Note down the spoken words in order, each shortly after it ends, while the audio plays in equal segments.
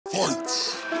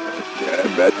point.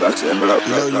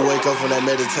 You know, you wake up from that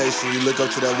meditation, you look up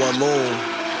to that one moon.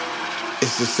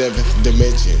 It's the 7th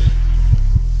dimension.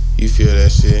 You feel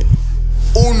that shit?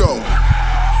 Uno,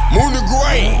 moon to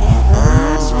gray.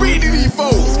 Speed to these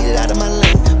folks. Please get out of my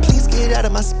lane. Please get out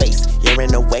of my space. You're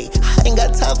in the way. I ain't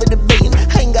got time for debating.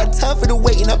 I ain't got time for the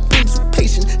waiting. I've been too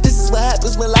patient. This is what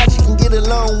happens when logic can get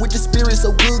along with your spirit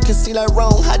so good, can see like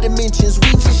wrong. High dimensions,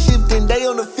 we just shifting. They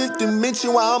on the 5th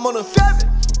dimension while I'm on the 7th.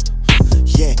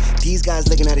 Yeah, these guys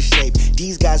looking out of shape.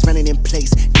 These guys running in place.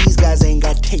 These guys ain't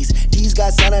got taste. These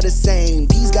guys sound the same.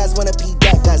 These guys wanna be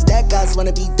that guys. That guys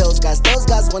wanna be those guys. Those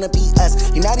guys wanna be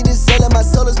us. You're not even selling my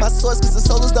soul is my source, cause the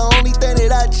soul is the only thing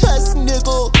that I trust,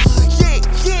 nigga. Yeah,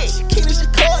 yeah. She can't is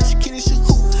your car, she can't is your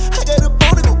who. I got a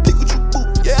bone to go pick with you, boo.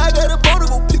 Yeah, I got a bone to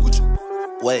go pick with you.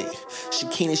 Wait.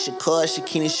 Shakina Shakur,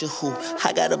 Shakina Shahu.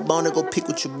 I got a bone to go pick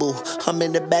with your boo. I'm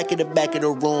in the back of the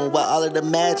room where all of the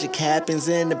magic happens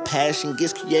and the passion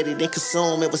gets created and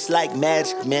consumed. It was like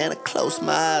magic, man. I closed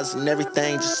my eyes and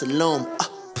everything just illumined.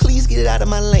 Please get it out of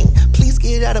my lane. Please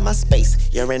get it out of my space.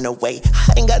 You're in the way.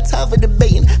 I ain't got time for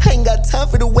debating. I ain't got time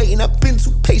for the waiting. I've been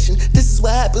too patient. This is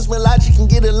what happens when logic can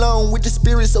get along with your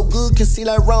spirit so good, can see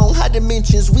like wrong. High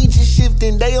dimensions, we just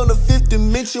shifting. They on the 5th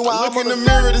dimension while I look in the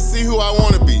mirror to see who I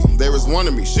wanna be. There is one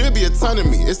of me, should be a ton of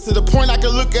me. It's to the point I can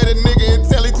look at a nigga and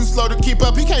tell he too slow to keep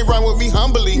up. He can't run with me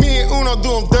humbly. Me and Uno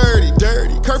do him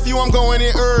dirty. Curfew, I'm going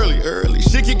in early.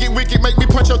 Shit can get wicked, make me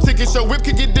punch your ticket. Your whip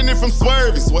could get dinner from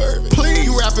swerving. Please,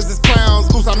 you rappers is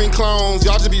clowns. Oops, I mean clones.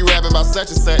 Y'all just be rapping about such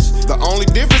and such. The only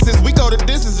difference is we go the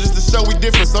distance just to show we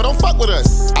different. So don't fuck with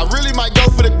us. I really might go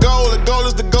for the goal. The goal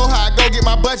is to go high, go get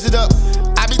my budget up.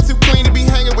 I be too clean to be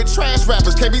hanging with trash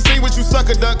rappers. Can't be seen with you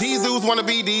sucker duck. These dudes wanna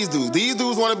be these dudes. These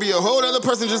dudes wanna be a whole other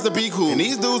person just to be cool. And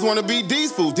these dudes wanna be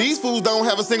these fools. These fools don't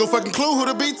have a single fucking clue who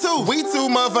to be too. We too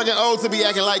motherfucking old to be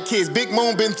acting like kids. Big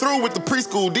Moon been through with the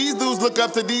preschool. These dudes look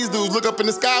up to these dudes. Look up in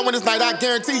the sky when it's night, I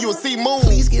guarantee you'll see moon.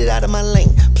 Please get it out of my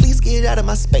lane. Please get it out of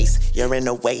my space. You're in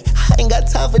the way. I ain't got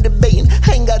time for debating.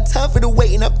 I ain't got time for the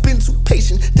waiting. I've been too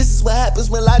patient. This is what happens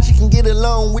when logic can get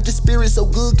along with your spirit so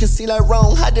good, can see like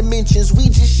wrong. High dimensions, we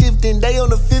just shifting. They on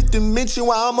the 5th dimension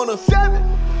while I'm on the 7th.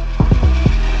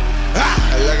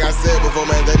 Like I said before,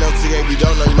 man, they know TA. We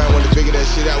don't know, you might want to figure that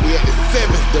shit out. We at the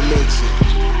 7th dimension.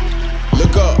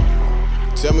 Look up.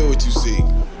 Tell me what you see.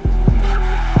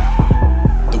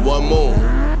 The one moon.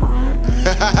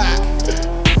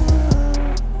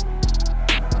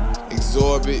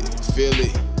 Absorb it, feel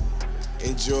it,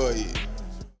 enjoy it.